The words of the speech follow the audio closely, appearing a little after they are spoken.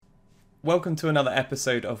Welcome to another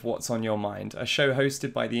episode of What's on Your Mind, a show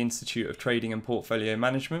hosted by the Institute of Trading and Portfolio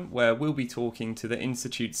Management, where we'll be talking to the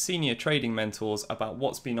Institute's senior trading mentors about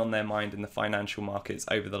what's been on their mind in the financial markets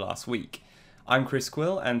over the last week. I'm Chris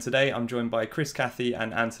Quill, and today I'm joined by Cathey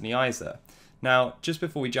and Anthony Iser. Now, just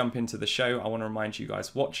before we jump into the show, I want to remind you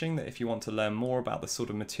guys watching that if you want to learn more about the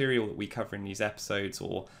sort of material that we cover in these episodes,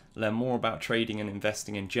 or learn more about trading and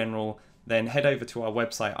investing in general, then head over to our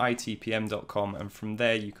website itpm.com, and from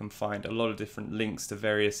there you can find a lot of different links to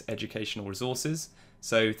various educational resources.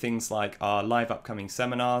 So things like our live upcoming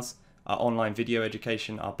seminars, our online video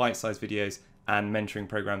education, our bite-sized videos, and mentoring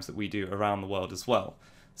programs that we do around the world as well.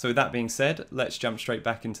 So with that being said, let's jump straight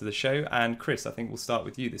back into the show. And Chris, I think we'll start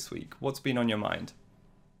with you this week. What's been on your mind?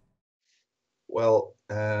 Well,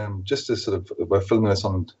 just to we're filming this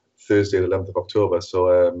on Thursday, the 11th of October.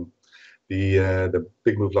 So the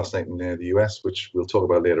big move last night in the US, which we'll talk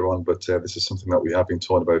about later on, but this is something that we have been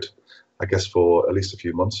talking about, I guess, for at least a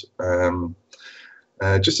few months.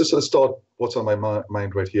 Just to sort of start what's on my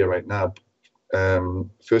mind right here, right now.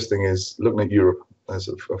 First thing is looking at Europe. I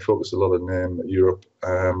focus a lot on Europe,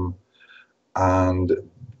 and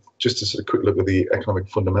just to sort of quick look at the economic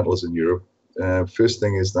fundamentals in Europe. First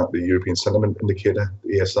thing is that the European Sentiment Indicator,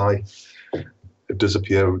 the ESI, it does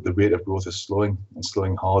appear the rate of growth is slowing, and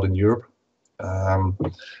slowing hard in Europe.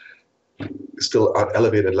 Still at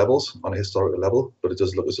elevated levels on a historical level, but it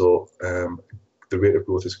does look as though the rate of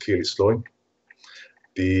growth is clearly slowing.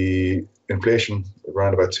 The inflation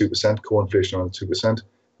around about 2%, core inflation around 2%,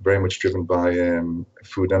 very much driven by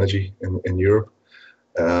food and energy in Europe.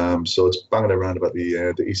 So it's banging around about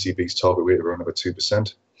the ECB's target rate around about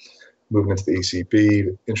 2%. Moving into the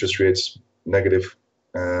ECB, interest rates negative,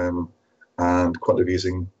 and quantitative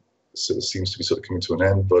easing sort of seems to be sort of coming to an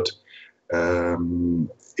end. But are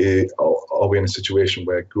we in a situation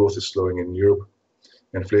where growth is slowing in Europe?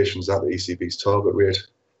 Inflation's at the ECB's target rate.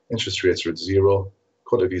 Interest rates are at zero.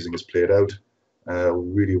 Quantitative easing is played out.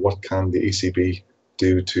 Really, what can the ECB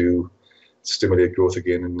do to stimulate growth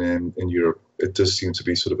again in Europe? It does seem to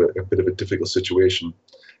be sort of a bit of a difficult situation,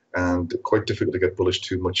 and quite difficult to get bullish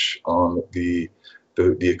too much on the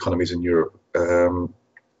economies in Europe.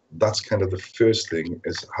 That's kind of the first thing,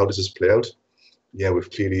 is how does this play out? Yeah,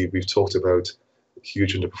 we've talked about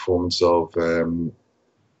huge underperformance of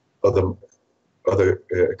other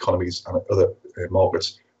economies and other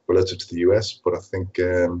markets relative to the US, but I think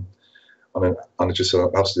on a just an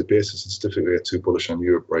absolute basis, it's difficult to get too bullish on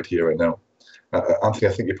Europe right here, right now. Anthony,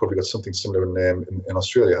 I think you've probably got something similar in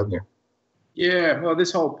Australia, haven't you? Yeah, well,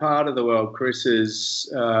 this whole part of the world, Chris,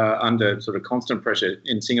 is under sort of constant pressure.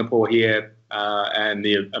 In Singapore here, and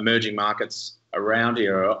the emerging markets around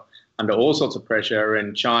here are under all sorts of pressure,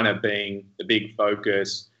 and China being the big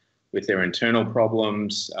focus with their internal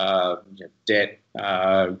problems, debt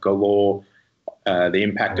galore, the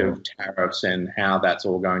impact of tariffs and how that's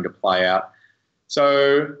all going to play out.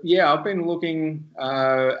 So, yeah, I've been looking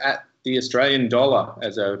at the Australian dollar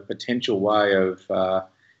as a potential way of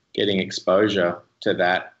getting exposure to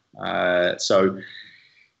that. So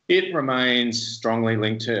it remains strongly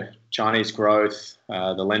linked to Chinese growth.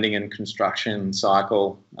 The lending and construction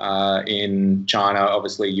cycle in China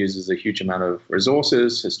obviously uses a huge amount of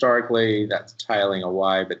resources. Historically, that's tailing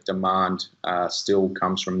away, but demand still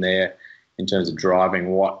comes from there in terms of driving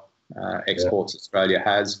what exports Australia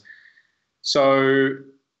has. So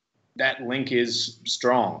that link is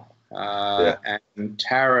strong. And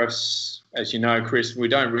tariffs, as you know, Chris, we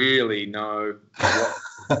don't really know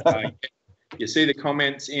what. You see the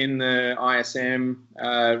comments in the ISM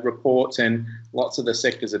reports, and lots of the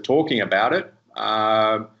sectors are talking about it.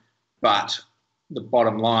 But the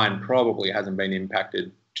bottom line probably hasn't been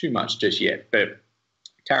impacted too much just yet. But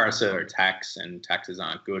tariffs are a tax, and taxes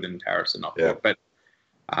aren't good, and tariffs are not good. But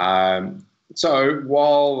so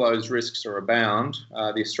while those risks are abound,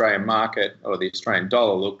 the Australian market, or the Australian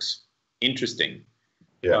dollar, looks interesting.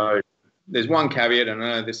 So there's one caveat, and I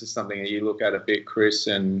know this is something that you look at a bit, Chris,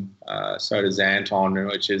 and so does Anton,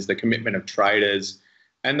 which is the commitment of traders.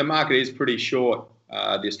 And the market is pretty short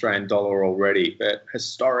the Australian dollar already, but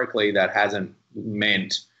historically that hasn't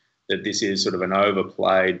meant that this is sort of an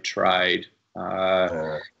overplayed trade.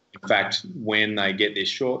 In fact, when they get this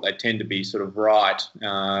short, they tend to be sort of right,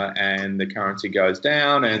 and the currency goes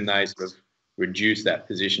down, and they sort of reduce that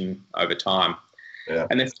position over time.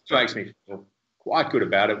 And this makes me feel quite good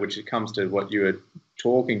about it, which it comes to what you were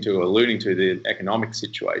alluding to, the economic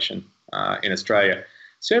situation in Australia.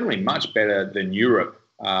 Certainly much better than Europe.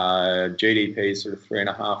 GDP is sort of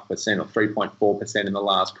 3.5% or 3.4% in the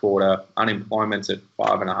last quarter. Unemployment's at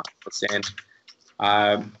 5.5%.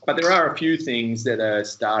 But there are a few things that are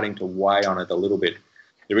starting to weigh on it a little bit.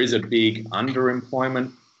 There is a big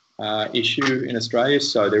underemployment issue in Australia,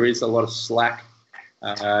 so there is a lot of slack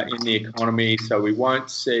in the economy. So we won't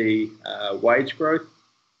see wage growth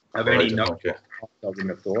of any note. Okay. I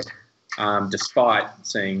wouldn't have thought. Despite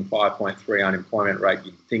seeing 5.3 unemployment rate,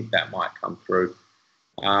 you'd think that might come through.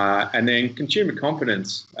 And then consumer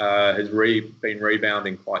confidence has been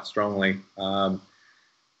rebounding quite strongly,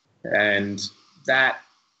 and that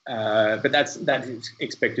is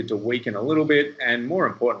expected to weaken a little bit. And more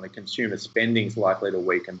importantly, consumer spending is likely to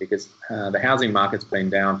weaken because the housing market's been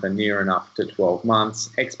down for near enough to 12 months.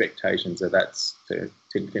 Expectations are that's to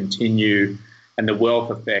continue. And the wealth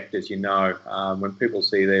effect, as you know, when people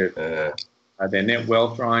see their net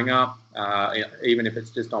wealth drying up, even if it's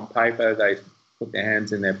just on paper, they put their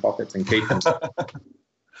hands in their pockets and keep them.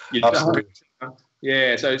 Absolutely.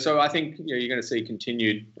 Yeah, so I think you're going to see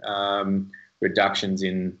continued reductions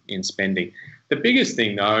in spending. The biggest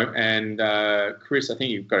thing, though, and Chris, I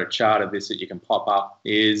think you've got a chart of this that you can pop up,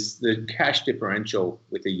 is the cash differential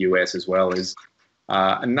with the US as well is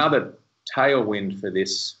another tailwind for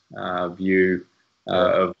this view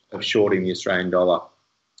of shorting the Australian dollar.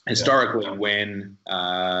 Historically, when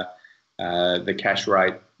the cash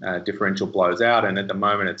rate differential blows out, and at the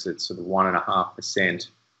moment it's at sort of 1.5%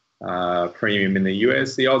 premium in the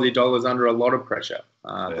US, the Aussie dollar is under a lot of pressure.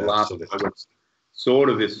 The last sort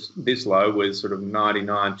of this low was sort of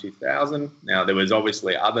 99 2000. Now there was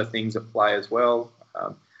obviously other things at play as well.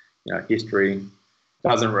 History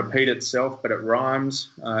doesn't repeat itself, but it rhymes.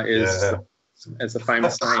 As the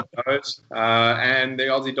famous saying goes. And the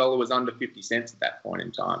Aussie dollar was under 50 cents at that point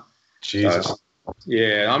in time. Jesus. So,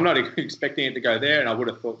 yeah, I'm not expecting it to go there, and I would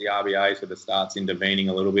have thought the RBA sort of starts intervening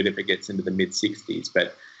a little bit if it gets into the mid-60s.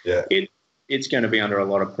 But it's going to be under a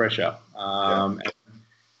lot of pressure.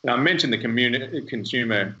 And I mentioned the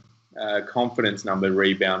consumer confidence number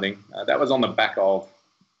rebounding. That was on the back of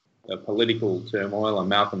the political turmoil and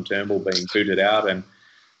Malcolm Turnbull being booted out, and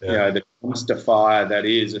the dumpster fire that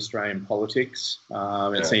is Australian politics.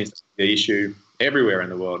 It seems to be the issue everywhere in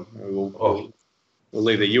the world. We'll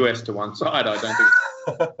leave the US to one side. I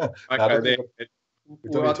don't think we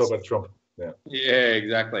don't need to talk about Trump. Yeah,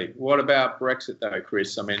 exactly. What about Brexit, though,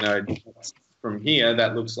 Chris? I mean, from here,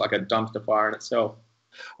 that looks like a dumpster fire in itself.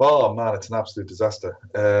 Oh, man, it's an absolute disaster.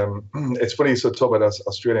 It's funny you sort of talk about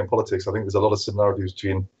Australian politics. I think there's a lot of similarities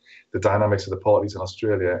between the dynamics of the parties in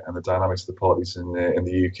Australia and the dynamics of the parties in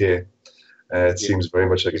the UK. It seems very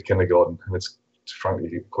much like a kindergarten, and it's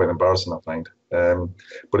frankly quite embarrassing, I find.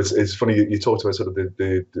 But it's funny you talked about sort of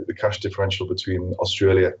the cash differential between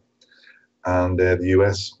Australia and the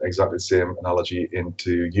US. Exactly the same analogy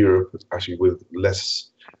into Europe, actually with less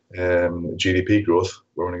GDP growth.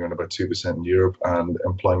 We're only around about 2% in Europe, and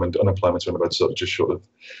unemployment's around about sort of just short of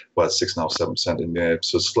 6.5%, 7% in there.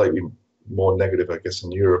 So slightly more negative, I guess,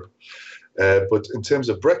 in Europe. But in terms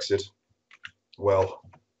of Brexit, well,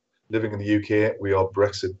 living in the UK, we are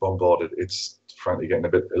Brexit bombarded. It's frankly getting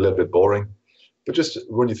a little bit boring. But just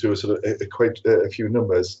run you through sort of quite a few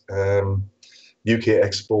numbers. UK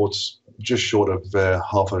exports just short of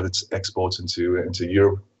half of its exports into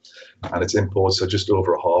Europe, and its imports are just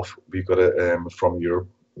over a half. We've got from Europe.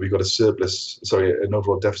 We've got an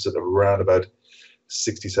overall deficit of around about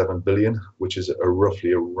 67 billion, which is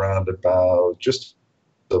roughly around about just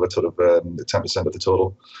over sort of 10% of the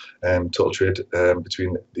total trade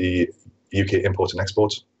between the UK imports and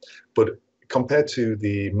exports. But compared to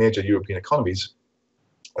the major European economies,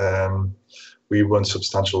 we run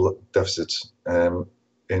substantial deficits.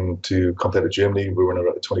 Compared to Germany, we run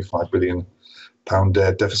around a 25 billion pound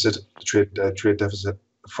deficit, trade deficit.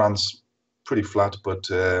 France, pretty flat, but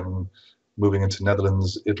moving into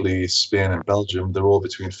Netherlands, Italy, Spain, and Belgium, they're all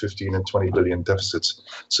between 15 and 20 billion deficits.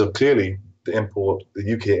 So clearly, the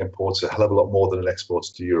UK imports a hell of a lot more than it exports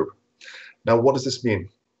to Europe. Now, what does this mean?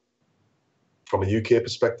 From a UK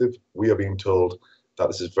perspective, we are being told that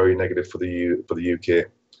this is very negative for the UK.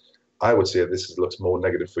 I would say this looks more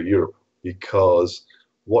negative for Europe, because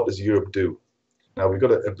what does Europe do? Now, we've got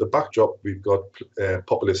the backdrop. We've got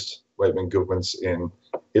populist right-wing governments in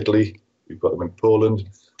Italy. We've got them in Poland.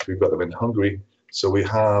 We've got them in Hungary. So we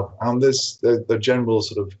have, and there's the general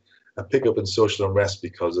sort of a pickup in social unrest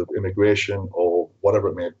because of immigration or whatever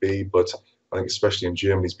it may be. But I think especially in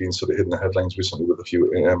Germany, it's been sort of hitting the headlines recently with a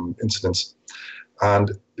few incidents.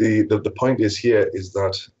 And the point is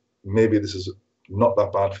that maybe this is not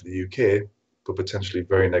that bad for the UK, but potentially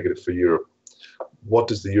very negative for Europe. What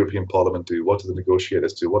does the European Parliament do? What do the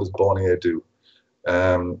negotiators do? What does Barnier do?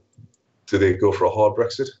 Do they go for a hard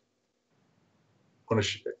Brexit?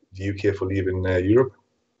 Punish the UK for leaving Europe?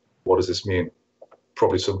 What does this mean?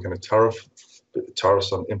 Probably some kind of tariff.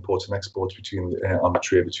 tariffs on imports and exports on the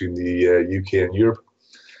trade between the UK and Europe.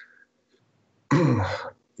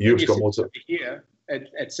 Europe's got more to... Here,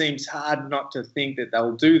 it seems hard not to think that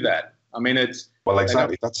they'll do that. I mean, it's... Well,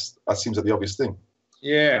 exactly. That seems like the obvious thing.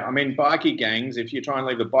 Yeah, I mean, bikie gangs, if you try and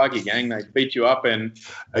leave the bikie gang, they beat you up and...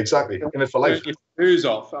 Exactly, in it for life. Your shoes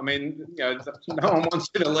off. I mean, no one wants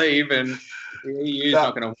you to leave, and the EU's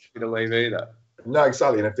not going to want you to leave either. No,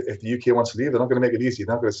 exactly. And if the UK wants to leave, they're not going to make it easy.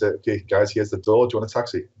 They're not going to say, okay, guys, here's the door. Do you want a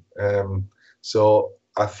taxi? So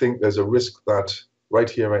I think there's a risk that right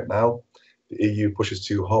here, right now, the EU pushes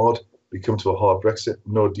too hard. We come to a hard Brexit,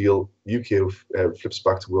 no deal. UK flips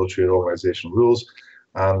back to World Trade Organization rules,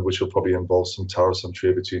 and which will probably involve some tariffs on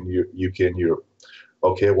trade between UK and Europe.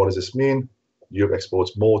 Okay, what does this mean? Europe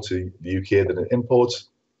exports more to the UK than it imports.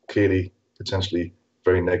 Clearly, potentially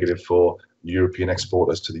very negative for European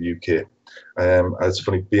exporters to the UK. It's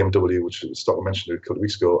funny, BMW, which Stockman mentioned a couple of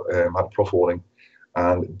weeks ago, had a profit warning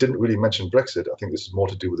and didn't really mention Brexit. I think this is more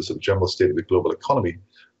to do with the sort of general state of the global economy,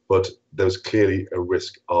 but there was clearly a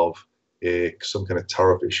risk of some kind of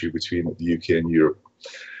tariff issue between the UK and Europe.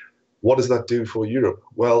 What does that do for Europe?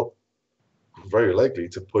 Well, very likely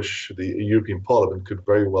to push the European Parliament could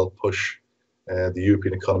very well push the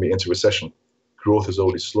European economy into recession. Growth is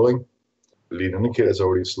already slowing. The leading indicator is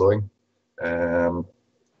already slowing. A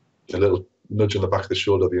little nudge on the back of the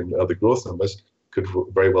shoulder of the growth numbers could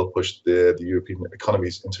very well push the European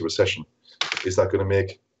economies into recession. Is that going to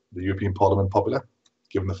make the European Parliament popular,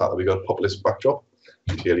 given the fact that we got a populist backdrop?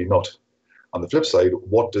 Clearly not. On the flip side,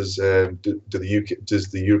 what does the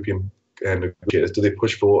European negotiators, do they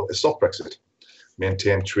push for a soft Brexit,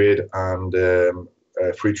 maintain trade and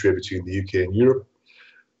free trade between the UK and Europe?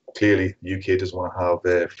 Clearly, the UK doesn't want to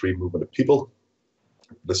have free movement of people.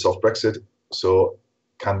 The soft Brexit. So,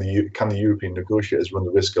 can the European negotiators run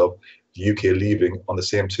the risk of the UK leaving on the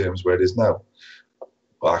same terms where it is now?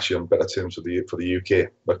 Well, actually, on better terms for the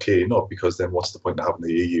UK, but clearly not, because then what's the point of having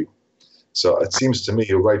the EU? So it seems to me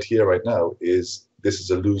right here, right now, this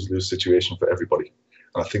is a lose-lose situation for everybody.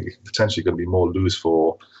 And I think it's potentially going to be more lose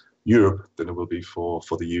for Europe than it will be for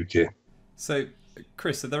the UK. So,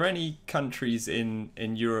 Chris, are there any countries in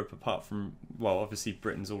Europe, apart from, well, obviously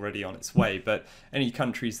Britain's already on its way, but any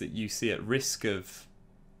countries that you see at risk of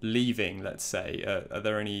leaving, let's say? Are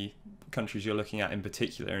there any countries you're looking at in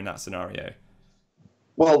particular in that scenario?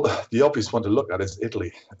 Well, the obvious one to look at is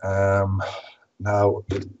Italy. Now,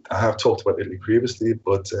 I have talked about Italy previously,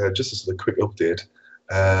 but just as a quick update,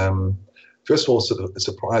 first of all, sort of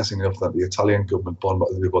surprising enough that the Italian government bond,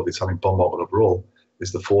 the Italian bond market overall,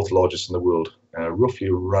 is the fourth largest in the world, roughly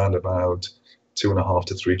around about $2.5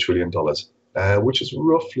 to $3 trillion, which is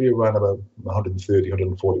roughly around about 130,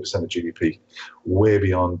 140% of GDP, way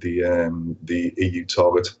beyond the EU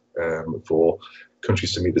target for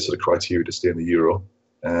countries to meet the sort of criteria to stay in the euro.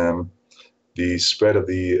 The spread of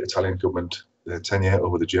the Italian government 10-year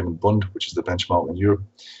over the German Bund, which is the benchmark in Europe,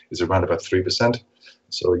 is around about 3%.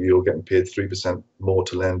 So you're getting paid 3% more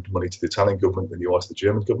to lend money to the Italian government than you are to the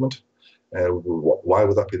German government. Why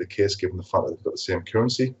would that be the case, given the fact that they've got the same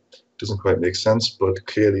currency? Doesn't quite make sense, but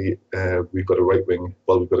clearly we've got a right-wing,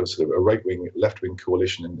 left-wing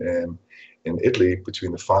coalition in Italy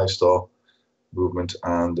between the Five-Star movement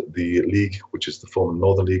and the League, which is the former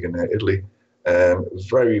Northern League in Italy.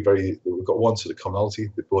 We've got one sort of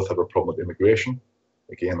commonality. They both have a problem with immigration.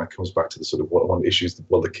 Again, that comes back to the sort of one of the issues,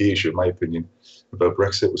 the key issue, in my opinion, about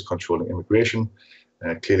Brexit was controlling immigration.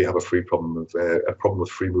 Clearly have a problem with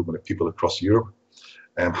free movement of people across Europe.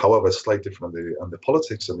 However, slightly different on the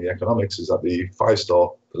politics and the economics is that the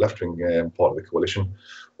Five-Star, the left-wing part of the coalition,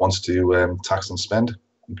 wants to tax and spend,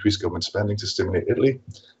 increase government spending to stimulate Italy.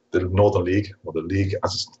 The Northern League, or the League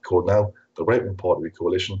as it's called now, the right-wing part of the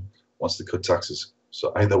coalition, wants to cut taxes.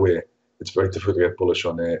 So either way, it's very difficult to get bullish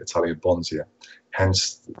on Italian bonds here.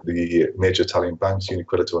 Hence, the major Italian banks,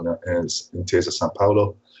 UniCredit and Intesa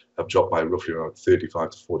Sanpaolo, have dropped by roughly around 35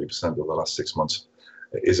 to 40% over the last 6 months.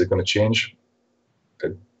 Is it going to change?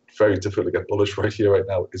 Very difficult to get bullish right here, right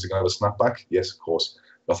now. Is it going to have a snapback? Yes, of course.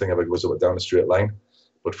 Nothing ever goes up and down a straight line.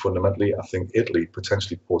 But fundamentally, I think Italy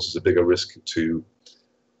potentially poses a bigger risk to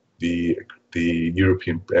the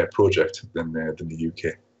European project than the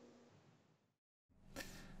UK.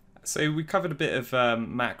 So we covered a bit of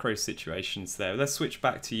macro situations there. Let's switch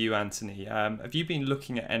back to you, Anthony. Have you been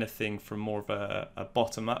looking at anything from more of a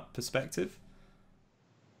bottom-up perspective?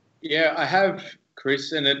 Yeah, I have,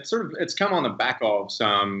 Chris, and it's come on the back of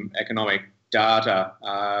some economic data.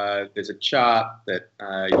 There's a chart that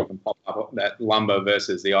you can pop up, that lumber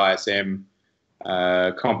versus the ISM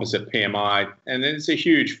composite PMI, and there's a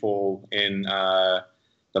huge fall in the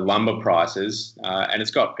lumber prices, and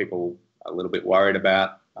it's got people a little bit worried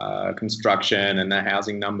about construction, and the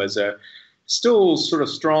housing numbers are still sort of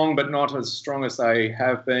strong, but not as strong as they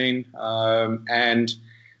have been. And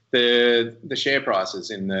the share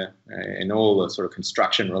prices in all the sort of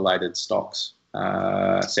construction-related stocks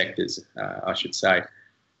sectors, I should say,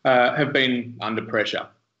 have been under pressure.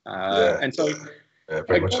 And so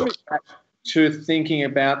very much so. Back to thinking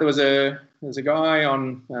about, there's a guy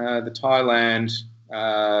on the Thailand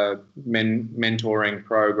mentoring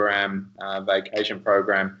program, vacation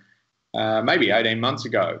program, maybe 18 months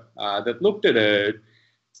ago, that looked at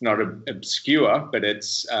it's not obscure, but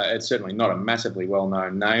it's certainly not a massively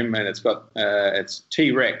well-known name, and it's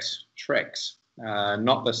T-Rex, Trex,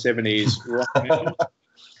 not the 70s rock band.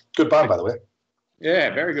 Good band, by the way. Yeah,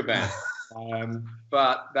 very good band.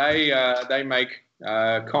 But they make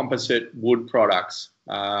composite wood products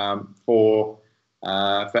for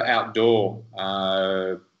outdoor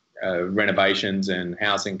renovations and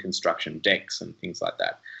housing construction, decks and things like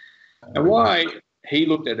that. And why he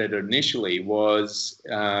looked at it initially was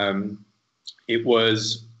it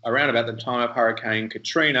was around about the time of Hurricane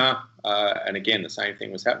Katrina, and again, the same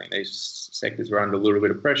thing was happening. These sectors were under a little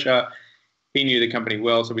bit of pressure. He knew the company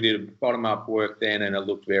well, so we did a bottom-up work then, and it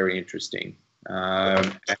looked very interesting.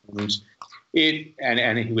 And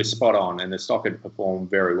he was spot on, and the stock had performed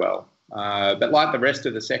very well. But like the rest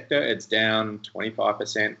of the sector, it's down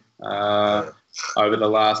 25% over the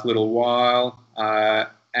last little while.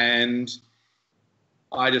 And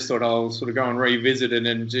I just thought I'll sort of go and revisit it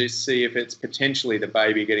and just see if it's potentially the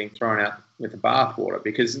baby getting thrown out with the bathwater,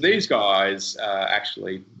 because these guys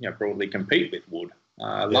actually, broadly compete with wood.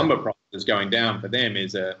 Lumber prices going down for them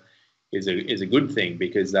is a good thing,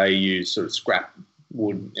 because they use sort of scrap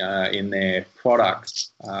wood in their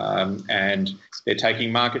products, and they're taking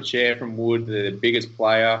market share from wood. They're the biggest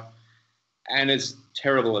player, and as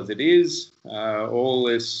terrible as it is, all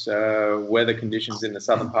this weather conditions in the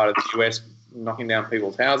southern part of the US knocking down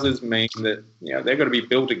people's houses mean that they've got to be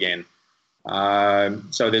built again.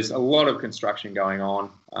 So there's a lot of construction going on,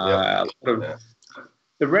 a lot of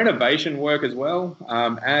the renovation work as well.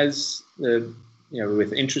 As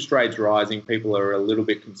with interest rates rising, people are a little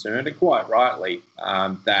bit concerned, and quite rightly,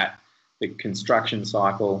 that the construction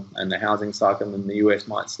cycle and the housing cycle in the US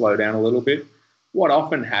might slow down a little bit. What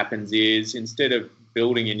often happens is, instead of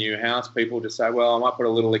building a new house, people just say, well, I might put a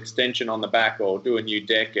little extension on the back or do a new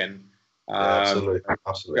deck, and absolutely.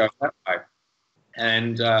 Go that way.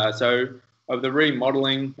 And so of the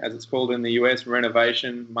remodeling, as it's called in the US,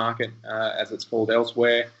 renovation market, as it's called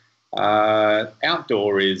elsewhere,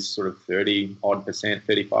 outdoor is sort of 30-odd percent,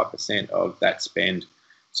 35% of that spend.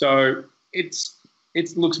 So it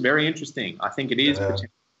looks very interesting. I think it is potentially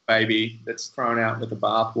a baby that's thrown out with the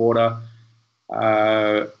bathwater.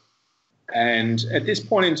 And at this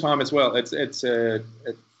point in time as well, it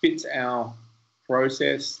fits our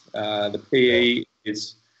process. The PE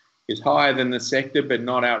is higher than the sector, but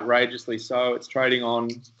not outrageously so. It's trading on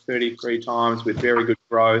 33 times with very good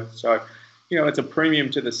growth. So, it's a premium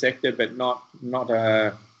to the sector, but not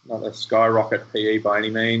a skyrocket PE by any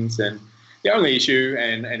means. And the only issue,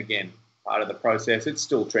 and again, part of the process, it's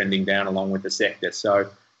still trending down along with the sector. So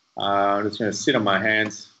I'm just going to sit on my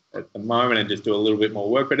hands at the moment and just do a little bit more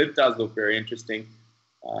work, but it does look very interesting.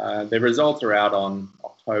 The results are out on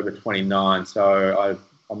October 29, so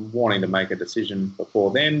I'm wanting to make a decision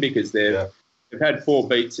before then, because they've had 4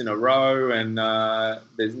 beats in a row, and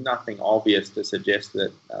there's nothing obvious to suggest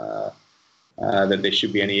that there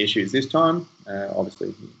should be any issues this time.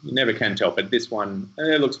 Obviously, you never can tell, but this one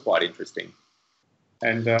looks quite interesting.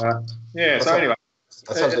 And so anyway.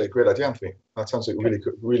 That sounds like a great idea, Anthony. That sounds like a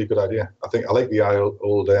really good idea. I like the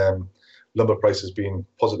old lumber prices being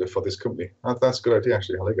positive for this company. That's a good idea,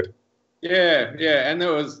 actually. I like it. Yeah, and it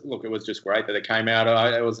was just great that it came out.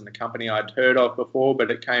 It wasn't a company I'd heard of before, but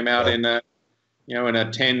it came out in a 10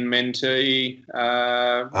 mentee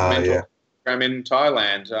mentor program in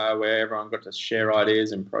Thailand, where everyone got to share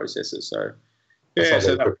ideas and processes. So that sounds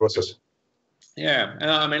like a good process. Yeah, and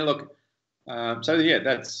I mean, look. I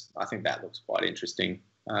think that looks quite interesting.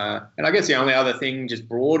 And I guess the only other thing, just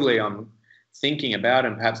broadly, I'm thinking about,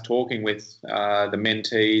 and perhaps talking with the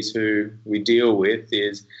mentees who we deal with,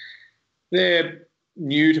 is they're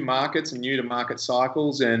new to markets and new to market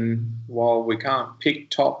cycles. And while we can't pick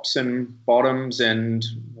tops and bottoms and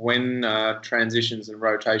when transitions and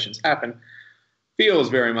rotations happen, feels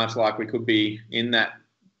very much like we could be in that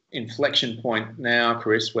inflection point now,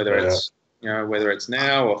 Chris, whether it's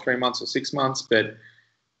now or 3 months or 6 months. But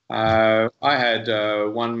I had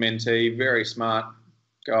one mentee, very smart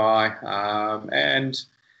guy, and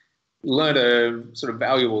learned a sort of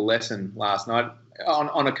valuable lesson last night.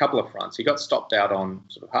 on a couple of fronts. He got stopped out on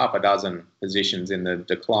sort of half a dozen positions in the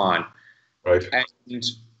decline. Right. And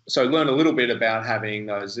so learned a little bit about having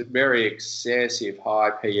those very excessive high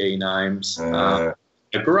PE names.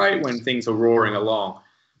 They're great when things are roaring along,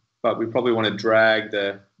 but we probably want to drag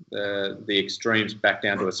the extremes back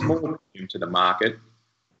down to a small premium to the market.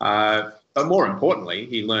 But more importantly,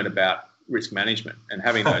 he learned about risk management and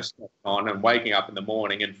having those stops on and waking up in the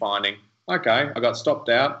morning and finding, okay, I got stopped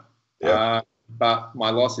out, but my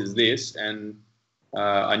loss is this, and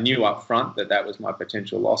I knew up front that was my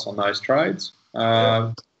potential loss on those trades,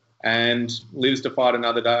 and lives to fight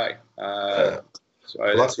another day. That's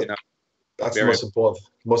the most important.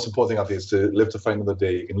 Most important thing, I think, is to live to fight another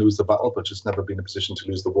day. You can lose the battle, but just never be in a position to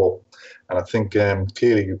lose the war. And I think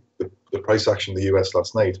clearly the price action in the US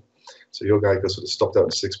last night. So your guy got sort of stopped out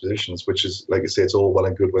in 6 positions, which is, like I say, it's all well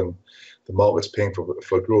and good when the market's paying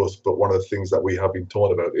for growth. But one of the things that we have been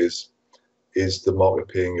taught about is the market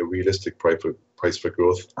paying a realistic price for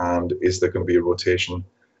growth, and is there going to be a rotation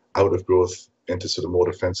out of growth into sort of more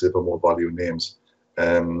defensive or more value names?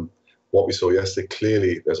 What we saw yesterday,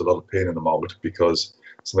 clearly there's a lot of pain in the market because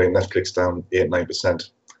something like Netflix down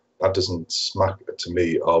 8-9%. That doesn't smack to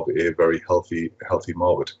me of a very healthy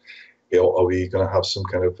market. Are we going to have some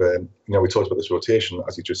kind of, we talked about this rotation,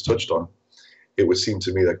 as you just touched on. It would seem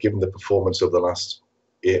to me that given the performance of the last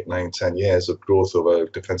 8, 9, 10 years of growth over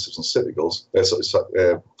defensives and cyclicals,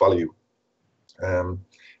 value,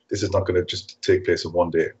 this is not going to just take place in one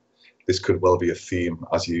day. This could well be a theme,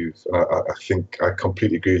 I think I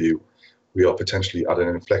completely agree with you. We are potentially at an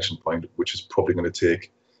inflection point, which is probably going to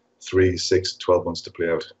take 3, 6, 12 months to play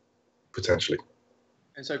out, potentially.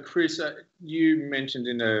 And so, Chris, you mentioned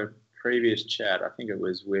in a previous chat, I think it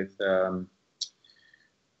was with,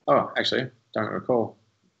 actually, don't recall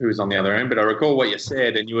who was on the other end, but I recall what you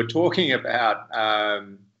said, and you were talking about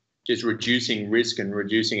just reducing risk and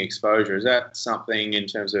reducing exposure. Is that something in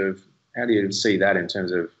terms of, how do you see that in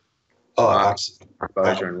terms of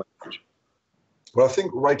exposure and leverage? Well, I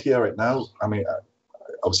think right here, right now, I mean,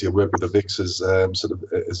 obviously I work with the VIX as sort of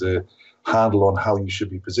as a handle on how you should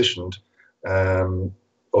be positioned.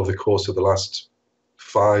 Over the course of the last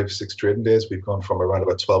 5, 6 trading days, we've gone from around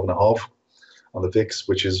about 12.5 on the VIX,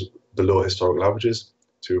 which is below historical averages,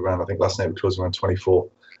 to around, I think last night we closed around 24.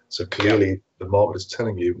 So clearly the market is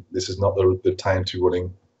telling you this is not the time to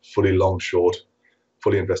running fully long short,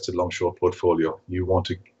 fully invested long short portfolio. You want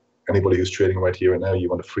to, anybody who's trading right here and now, you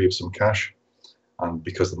want to free up some cash, and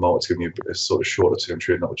because the market's giving you a sort of shorter term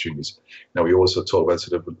trading opportunities. Now we also talk about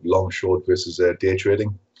sort of long short versus day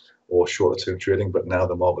trading or shorter term trading, but now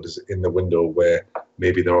the market is in the window where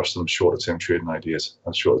maybe there are some shorter term trading ideas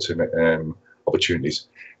and shorter term opportunities,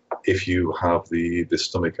 if you have the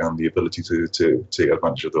stomach and the ability to take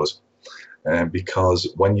advantage of those. Because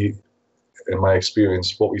when you, in my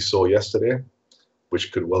experience, what we saw yesterday,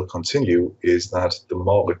 which could well continue, is that the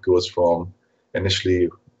market goes from initially,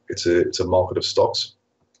 it's a market of stocks.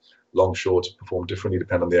 Long short perform differently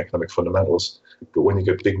depending on the economic fundamentals. But when you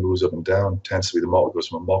get big moves up and down, tends to be the market goes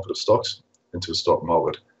from a market of stocks into a stock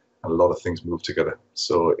market, and a lot of things move together.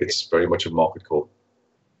 So it's very much a market call.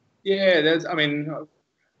 Yeah,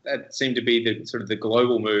 that seemed to be the sort of the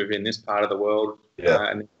global move in this part of the world,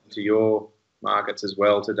 and to your markets as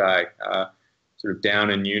well today, sort of down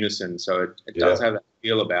in unison. So it does have that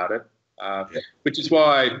feel about it, which is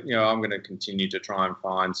why I'm going to continue to try and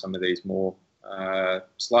find some of these more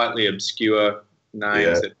slightly obscure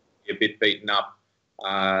names that are a bit beaten up,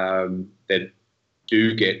 that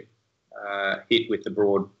do get hit with the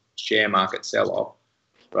broad share market sell-off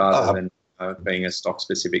rather than being a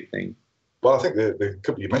stock-specific thing. Well, I think the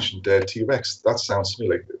company you mentioned, T-Rex, that sounds to me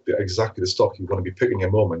like exactly the stock you want to be picking your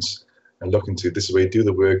moments and looking to. This is where you do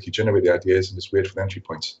the work, you generate the ideas, and just wait for the entry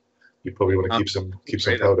points. You probably want to keep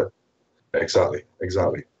some powder. Exactly.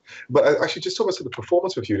 But I actually just talk about the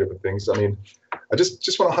performance of a few different things. I mean, I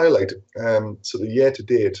just want to highlight so the year to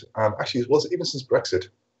date, and actually it was even since Brexit,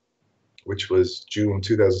 which was June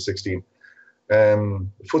 2016.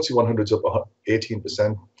 FTSE 100's up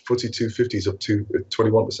 18%, FTSE 250's up to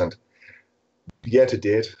 21%. Year to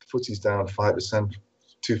date, FTSE's down 5%,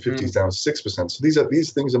 250's down 6%. So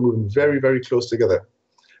these things are moving very, very close together.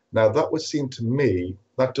 Now that would seem to me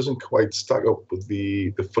that doesn't quite stack up with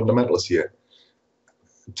the fundamentals here.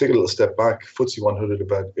 Take a little step back. FTSE 100,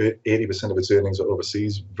 about 80% of its earnings are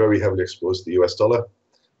overseas, very heavily exposed to the US dollar.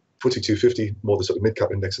 FTSE 250, more the sort of mid-cap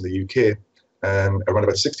index in the UK, around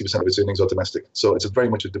about 60% of its earnings are domestic. So it's very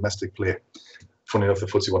much a domestic play. Funny enough, the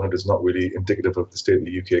FTSE 100 is not really indicative of the state of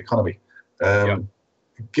the UK economy.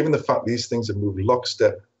 Given the fact these things have moved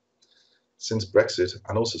lockstep since Brexit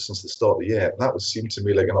and also since the start of the year, that would seem to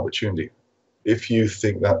me like an opportunity. if you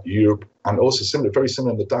think that Europe, and also similar, very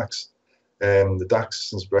similar in the DAX. The DAX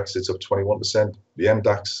since Brexit's up 21%. The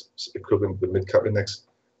MDAX equivalent, the mid-cap index,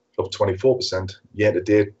 up 24%. Year to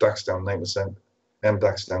date, DAX down 9%,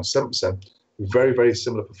 MDAX down 7%. Very, very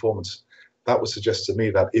similar performance. That would suggest to me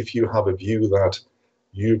that if you have a view that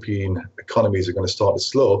European economies are going to start to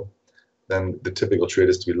slow, then the typical trade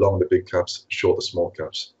is to be long the big caps, short the small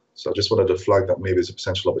caps. So I just wanted to flag that maybe there's a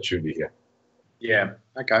potential opportunity here. Yeah,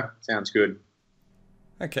 okay, sounds good.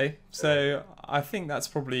 Okay, so I think that's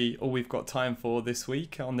probably all we've got time for this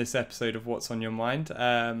week on this episode of What's on Your Mind.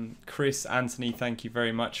 Chris, Anthony, thank you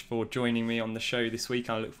very much for joining me on the show this week.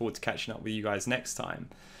 I look forward to catching up with you guys next time.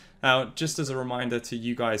 Now, just as a reminder to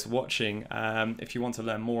you guys watching, if you want to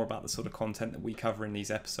learn more about the sort of content that we cover in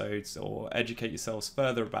these episodes or educate yourselves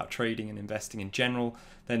further about trading and investing in general,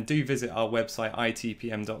 then do visit our website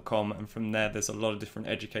itpm.com, and from there there's a lot of different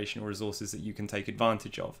educational resources that you can take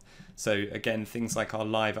advantage of. So again, things like our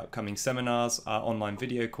live upcoming seminars, our online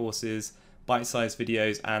video courses, bite-sized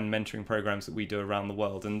videos and mentoring programs that we do around the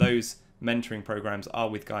world. And those mentoring programs are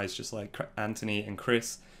with guys just like Anthony and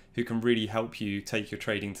Chris, who can really help you take your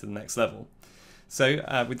trading to the next level.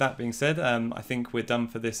 So with that being said, I think we're done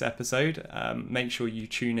for this episode. Make sure you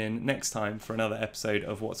tune in next time for another episode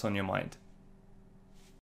of What's on Your Mind.